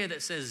Isaiah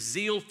that says,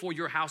 zeal for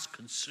your house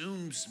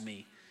consumes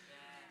me.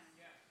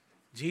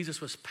 Jesus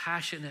was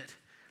passionate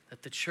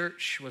that the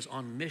church was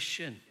on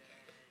mission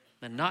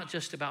and not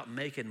just about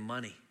making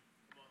money.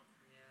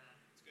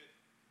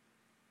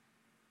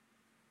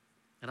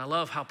 And I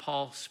love how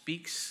Paul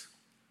speaks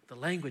the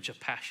language of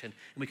passion,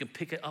 and we can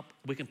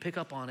pick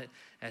up on it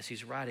as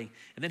he's writing.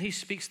 And then he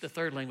speaks the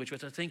third language,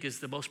 which I think is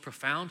the most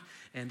profound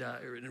and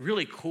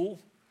really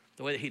cool.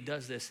 The way that he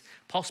does this,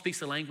 Paul speaks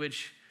the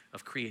language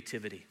of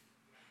creativity.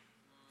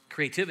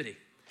 Creativity.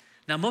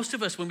 Now, most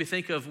of us, when we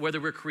think of whether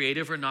we're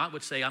creative or not,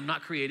 would say, I'm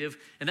not creative,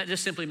 and that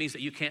just simply means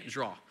that you can't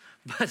draw.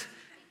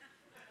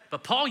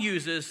 But Paul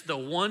uses the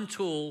one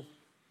tool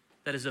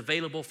that is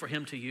available for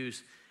him to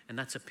use, and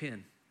that's a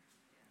pen.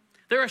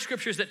 There are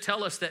scriptures that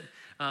tell us that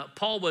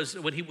Paul was,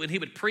 when he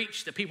would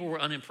preach, that people were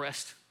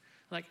unimpressed.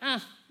 Like,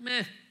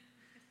 meh,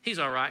 he's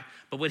all right.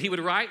 But when he would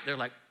write, they're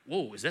like,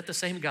 whoa, is that the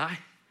same guy?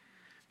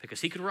 Because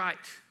he could write.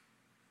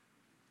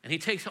 And he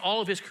takes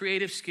all of his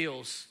creative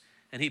skills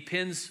and he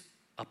pens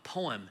a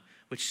poem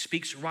which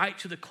speaks right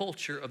to the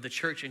culture of the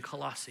church in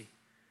Colossae.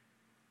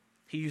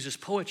 He uses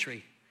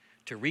poetry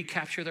to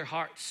recapture their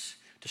hearts,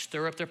 to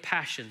stir up their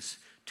passions,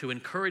 to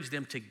encourage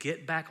them to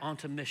get back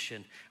onto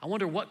mission. I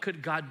wonder, what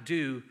could God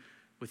do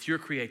with your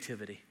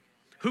creativity?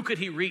 Who could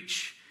he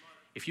reach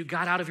if you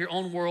got out of your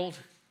own world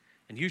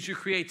and used your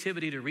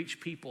creativity to reach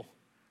people?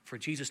 For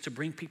Jesus to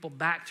bring people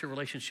back to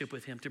relationship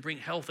with him, to bring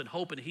health and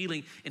hope and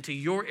healing into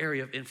your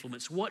area of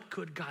influence. What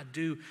could God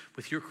do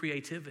with your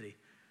creativity?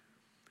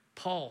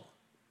 Paul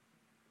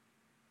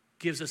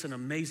gives us an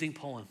amazing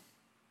poem.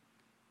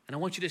 And I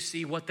want you to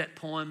see what that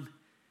poem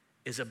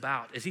is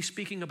about. Is he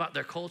speaking about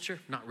their culture?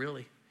 Not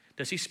really.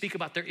 Does he speak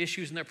about their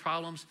issues and their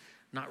problems?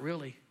 Not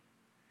really.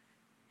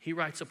 He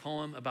writes a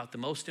poem about the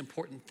most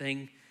important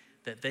thing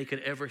that they could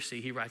ever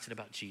see. He writes it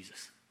about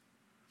Jesus.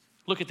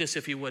 Look at this,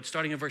 if you would,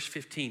 starting in verse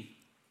 15.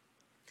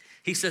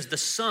 He says, the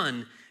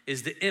Son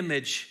is the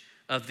image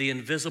of the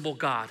invisible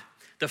God,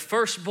 the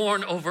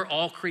firstborn over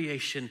all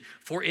creation.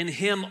 For in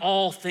him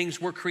all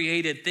things were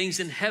created, things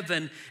in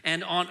heaven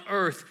and on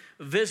earth,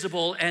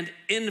 visible and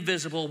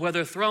invisible,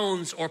 whether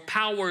thrones or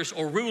powers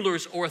or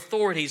rulers or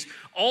authorities.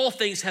 All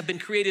things have been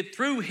created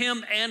through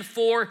him and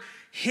for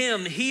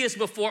him. He is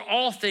before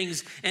all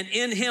things, and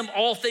in him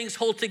all things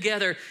hold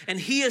together. And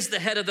he is the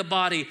head of the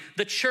body,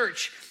 the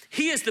church.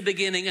 He is the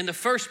beginning and the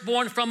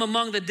firstborn from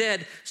among the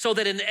dead, so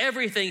that in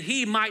everything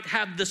he might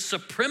have the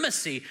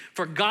supremacy.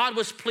 For God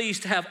was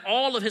pleased to have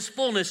all of his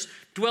fullness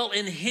dwell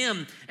in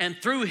him, and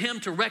through him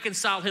to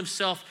reconcile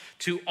himself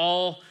to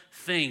all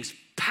things.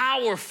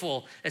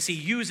 powerful as he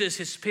uses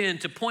his pen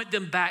to point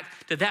them back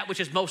to that which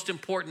is most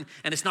important.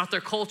 And it's not their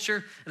culture,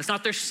 and it's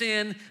not their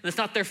sin, and it's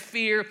not their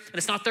fear, and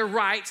it's not their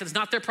rights, and it's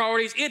not their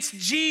priorities. It's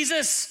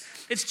Jesus.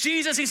 It's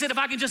Jesus. He said, if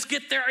I can just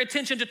get their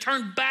attention to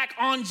turn back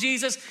on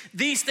Jesus,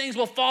 these things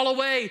will fall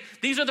away.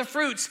 These are the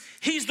fruits.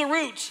 He's the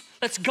root.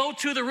 Let's go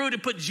to the root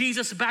and put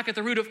Jesus back at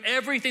the root of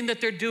everything that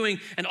they're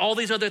doing, and all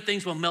these other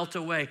things will melt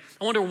away.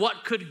 I wonder,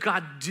 what could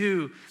God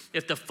do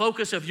if the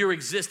focus of your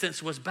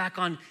existence was back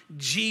on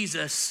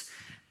Jesus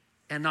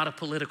and not a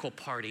political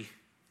party?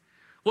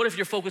 What if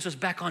your focus was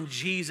back on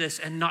Jesus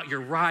and not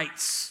your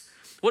rights?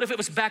 What if it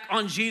was back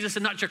on Jesus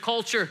and not your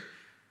culture,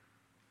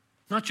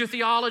 not your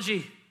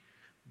theology,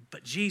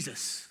 but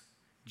Jesus,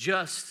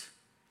 just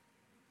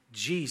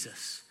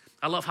Jesus?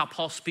 I love how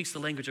Paul speaks the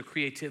language of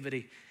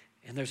creativity,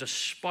 and there's a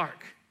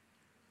spark.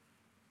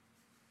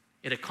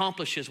 It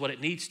accomplishes what it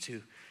needs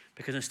to,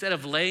 because instead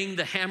of laying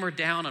the hammer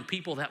down on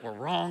people that were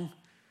wrong,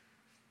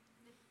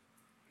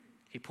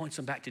 he points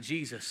them back to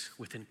Jesus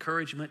with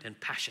encouragement and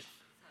passion.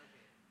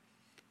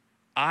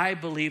 I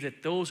believe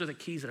that those are the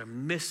keys that are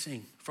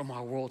missing from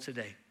our world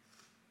today.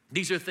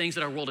 These are things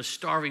that our world is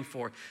starving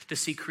for, to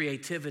see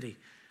creativity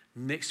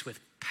mixed with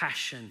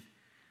passion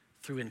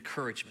through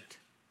encouragement.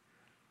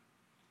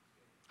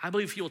 I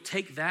believe if you'll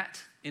take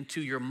that into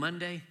your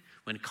Monday,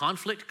 when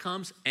conflict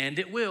comes, and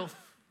it will,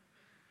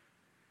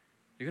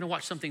 you're gonna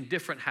watch something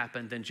different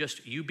happen than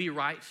just you be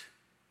right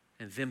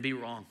and them be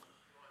wrong.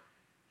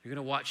 You're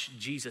gonna watch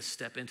Jesus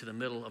step into the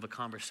middle of a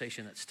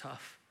conversation that's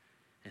tough,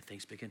 and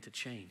things begin to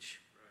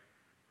change.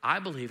 I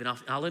believe, and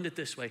I'll end it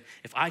this way,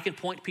 if I can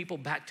point people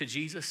back to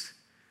Jesus,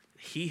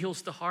 he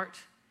heals the heart,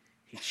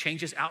 he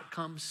changes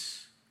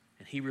outcomes,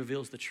 and he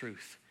reveals the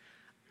truth.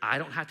 I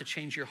don't have to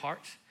change your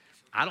heart.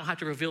 I don't have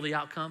to reveal the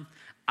outcome.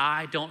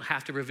 I don't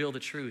have to reveal the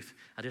truth.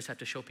 I just have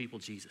to show people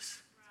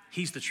Jesus.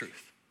 He's the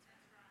truth.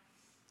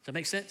 Does that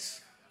make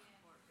sense?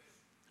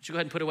 Would you go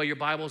ahead and put away your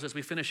Bibles as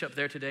we finish up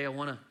there today? I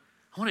want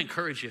to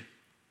encourage you.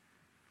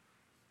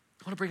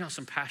 I want to bring out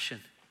some passion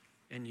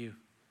in you.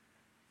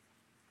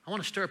 I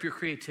want to stir up your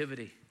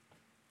creativity.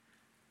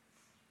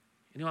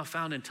 You know, I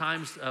found in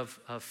times of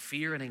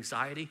fear and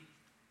anxiety,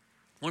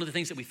 one of the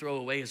things that we throw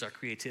away is our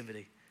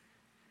creativity.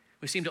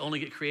 We seem to only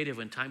get creative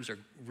when times are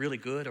really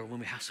good or when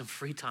we have some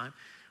free time.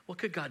 What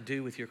could God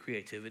do with your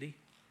creativity?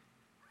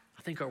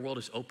 I think our world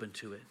is open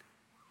to it.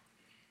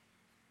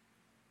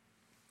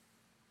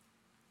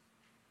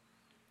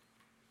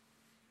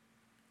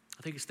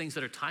 I think it's things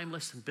that are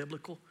timeless and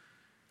biblical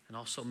and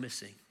also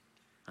missing.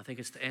 I think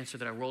it's the answer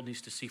that our world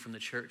needs to see from the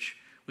church.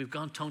 We've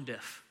gone tone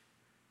deaf,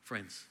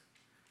 friends.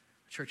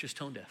 The church is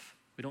tone deaf.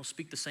 We don't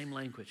speak the same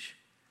language.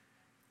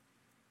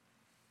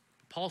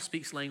 Paul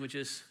speaks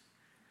languages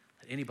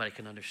that anybody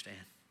can understand.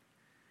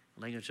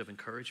 A language of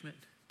encouragement,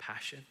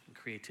 passion, and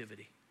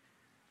creativity.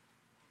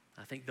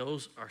 I think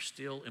those are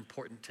still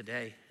important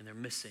today, and they're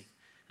missing,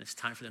 and it's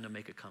time for them to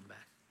make a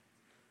comeback.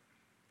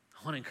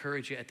 I want to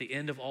encourage you at the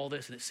end of all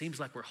this, and it seems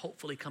like we're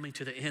hopefully coming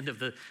to the end of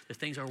the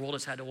things our world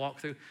has had to walk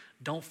through.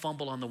 Don't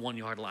fumble on the 1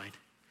 yard line.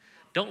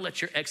 Don't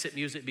let your exit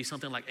music be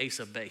something like Ace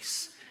of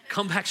Base.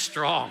 Come back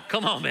strong.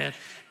 Come on, man.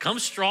 Come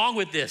strong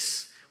with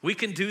this. We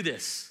can do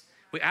this.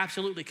 We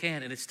absolutely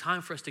can, and it's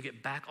time for us to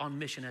get back on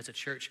mission as a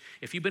church.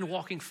 If you've been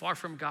walking far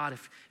from God,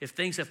 if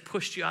things have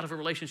pushed you out of a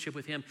relationship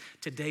with him,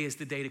 today is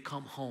the day to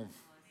come home.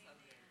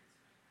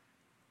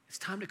 It's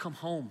time to come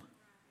home.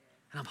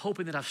 And I'm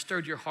hoping that I've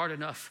stirred your heart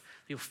enough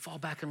that you'll fall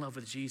back in love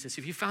with Jesus.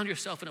 If you found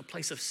yourself in a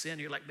place of sin,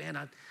 you're like, man,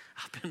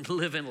 I've been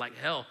living like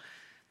hell,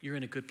 you're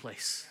in a good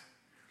place.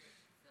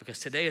 Because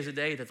today is a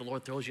day that the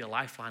Lord throws you a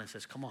lifeline and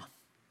says, come on,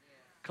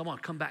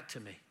 come back to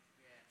me.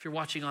 If you're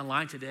watching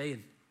online today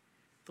and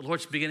the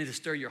Lord's beginning to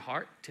stir your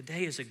heart,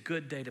 today is a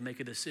good day to make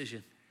a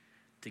decision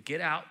to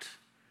get out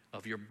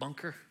of your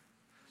bunker,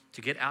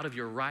 to get out of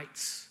your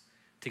rights,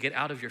 to get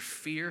out of your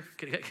fear,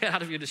 get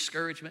out of your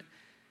discouragement,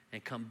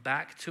 and come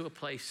back to a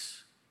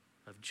place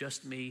of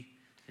just me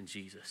and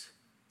Jesus.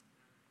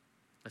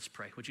 Let's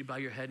pray. Would you bow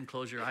your head and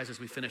close your eyes as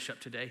we finish up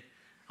today?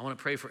 I want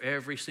to pray for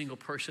every single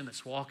person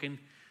that's walking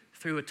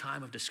through a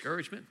time of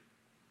discouragement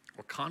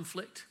or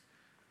conflict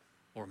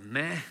or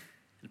meh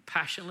and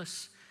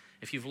passionless.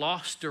 If you've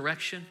lost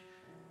direction,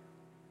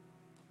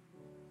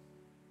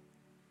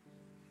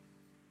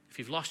 if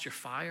you've lost your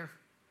fire,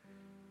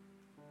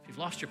 if you've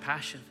lost your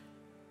passion,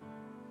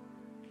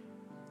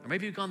 or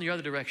maybe you've gone the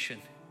other direction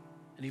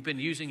and you've been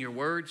using your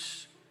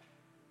words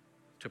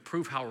to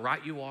prove how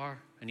right you are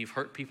and you've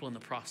hurt people in the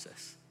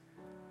process.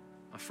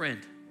 My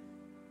friend,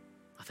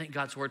 I think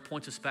God's word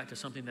points us back to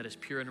something that is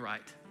pure and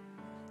right,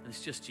 and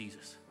it's just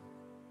Jesus.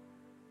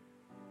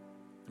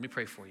 Let me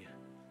pray for you.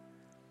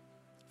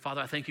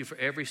 Father, I thank you for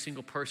every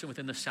single person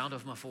within the sound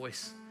of my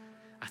voice.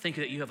 I thank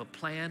you that you have a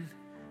plan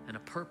and a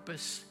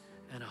purpose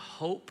and a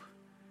hope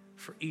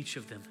for each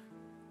of them.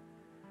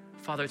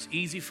 Father, it's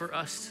easy for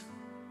us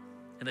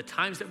in the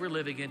times that we're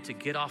living in to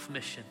get off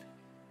mission,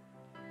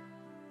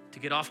 to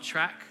get off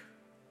track,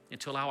 and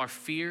to allow our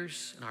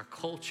fears and our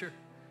culture,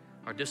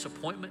 our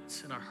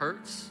disappointments and our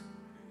hurts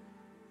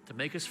to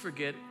make us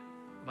forget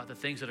about the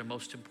things that are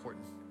most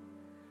important.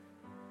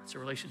 It's a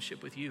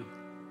relationship with you.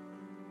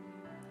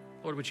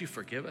 Lord, would you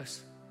forgive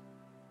us?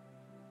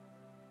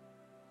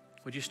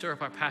 Would you stir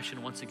up our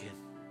passion once again?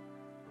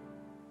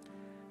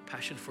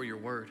 Passion for your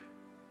word.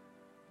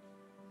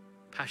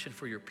 Passion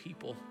for your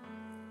people.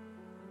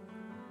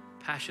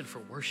 Passion for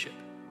worship.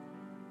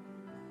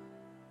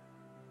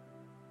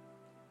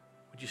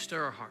 Would you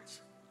stir our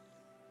hearts?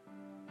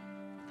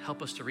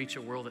 Help us to reach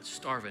a world that's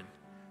starving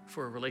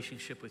for a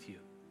relationship with you.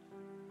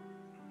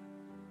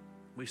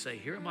 We say,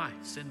 here am I,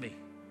 send me.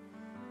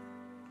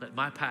 Let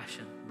my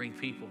passion bring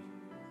people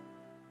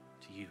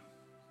to you.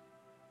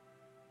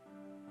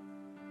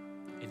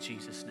 In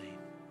Jesus' name.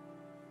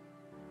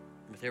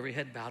 With every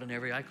head bowed and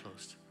every eye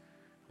closed,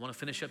 I want to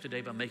finish up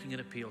today by making an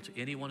appeal to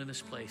anyone in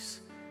this place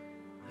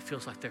that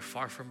feels like they're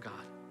far from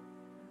God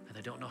and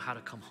they don't know how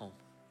to come home.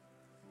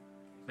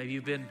 Maybe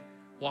you've been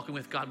walking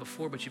with God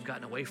before, but you've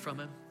gotten away from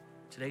him.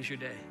 Today's your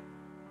day.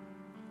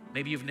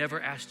 Maybe you've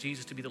never asked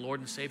Jesus to be the Lord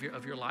and Savior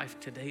of your life.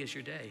 Today is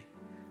your day.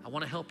 I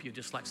want to help you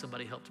just like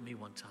somebody helped me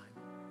one time.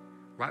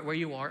 Right where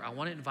you are, I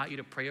want to invite you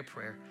to pray a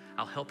prayer.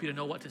 I'll help you to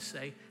know what to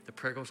say. The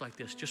prayer goes like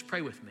this. Just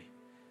pray with me.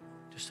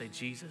 Just say,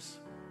 Jesus,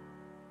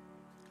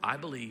 I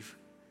believe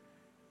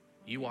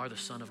you are the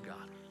Son of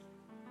God.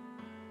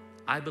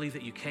 I believe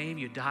that you came,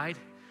 you died,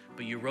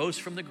 but you rose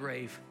from the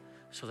grave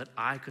so that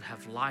I could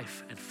have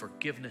life and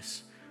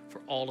forgiveness for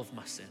all of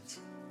my sins.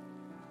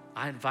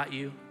 I invite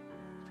you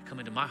to come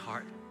into my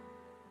heart,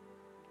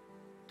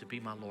 to be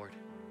my Lord,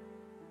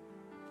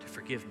 to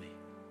forgive me.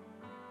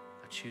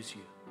 I choose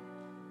you.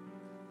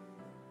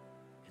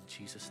 In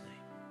Jesus' name.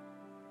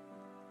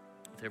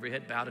 With every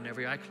head bowed and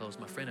every eye closed,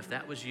 my friend, if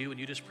that was you and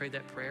you just prayed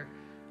that prayer,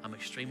 I'm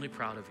extremely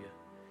proud of you.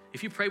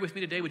 If you prayed with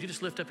me today, would you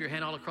just lift up your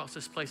hand all across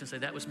this place and say,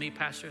 that was me,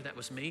 Pastor, that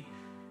was me?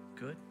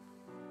 Good.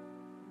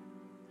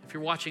 If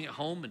you're watching at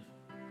home and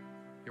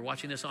you're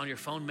watching this on your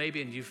phone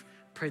maybe and you've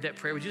prayed that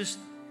prayer, would you just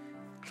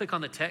click on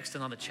the text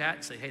and on the chat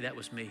and say, hey, that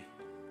was me.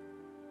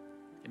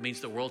 It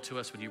means the world to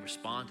us when you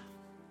respond.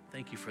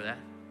 Thank you for that.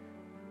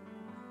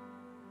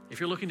 If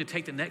you're looking to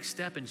take the next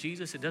step in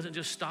Jesus, it doesn't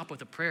just stop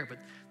with a prayer, but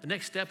the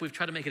next step, we've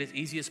tried to make it as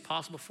easy as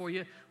possible for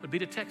you, would be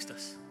to text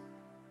us.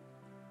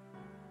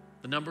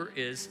 The number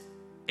is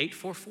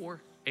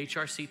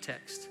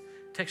 844-HRC-TEXT.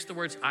 Text the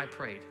words, I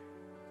prayed,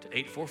 to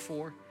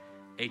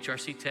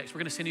 844-HRC-TEXT. We're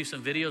going to send you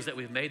some videos that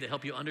we've made that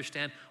help you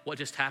understand what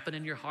just happened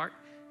in your heart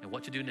and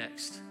what to do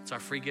next. It's our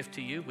free gift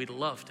to you. We'd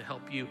love to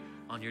help you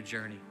on your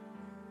journey.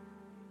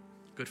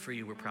 Good for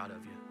you. We're proud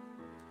of you.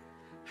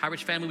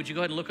 Highridge family, would you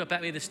go ahead and look up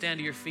at me and stand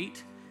to your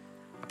feet?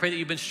 I pray that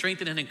you've been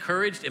strengthened and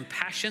encouraged,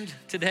 impassioned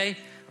today.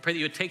 I pray that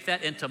you would take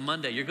that into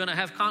Monday. You're going to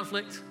have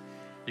conflict.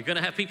 You're going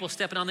to have people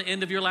stepping on the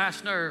end of your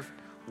last nerve.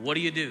 What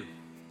do?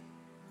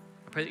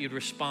 I pray that you'd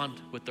respond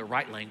with the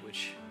right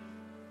language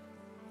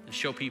and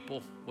show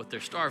people what they're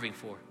starving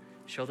for.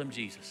 Show them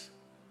Jesus.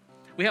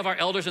 We have our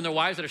elders and their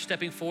wives that are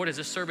stepping forward as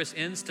this service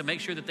ends to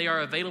make sure that they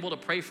are available to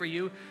pray for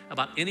you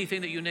about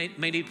anything that you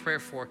may need prayer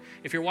for.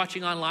 If you're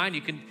watching online,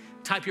 you can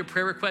type your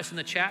prayer request in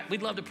the chat.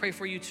 We'd love to pray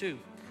for you too.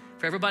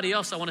 For everybody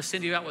else, I want to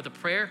send you out with a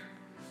prayer.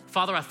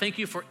 Father, I thank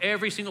you for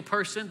every single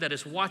person that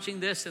is watching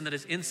this and that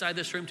is inside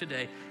this room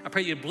today. I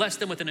pray you bless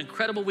them with an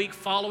incredible week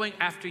following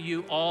after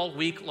you all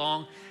week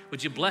long.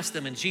 Would you bless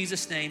them in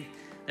Jesus' name?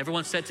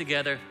 Everyone said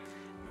together,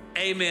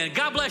 amen.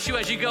 God bless you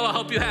as you go. I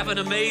hope you have an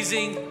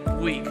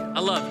amazing week. I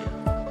love you.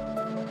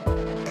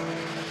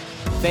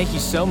 Thank you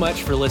so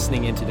much for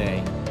listening in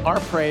today. Our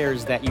prayer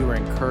is that you are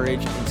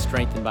encouraged and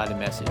strengthened by the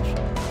message.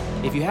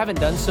 If you haven't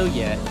done so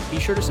yet, be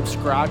sure to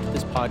subscribe to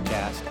this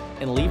podcast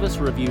and leave us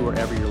a review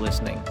wherever you're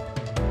listening.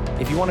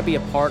 If you want to be a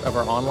part of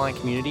our online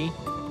community,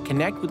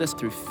 connect with us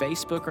through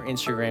Facebook or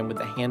Instagram with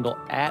the handle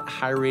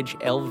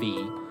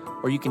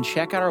 @HighRidgeLV, or you can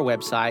check out our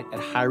website at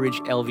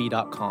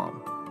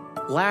highridgelv.com.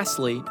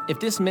 Lastly, if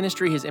this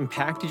ministry has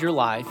impacted your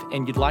life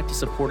and you'd like to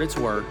support its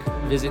work,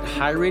 visit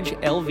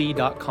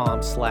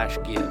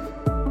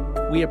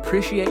highridgelv.com/give. We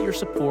appreciate your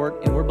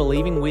support and we're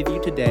believing with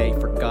you today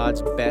for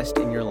God's best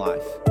in your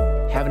life.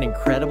 Have an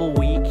incredible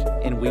week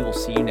and we will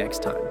see you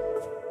next time.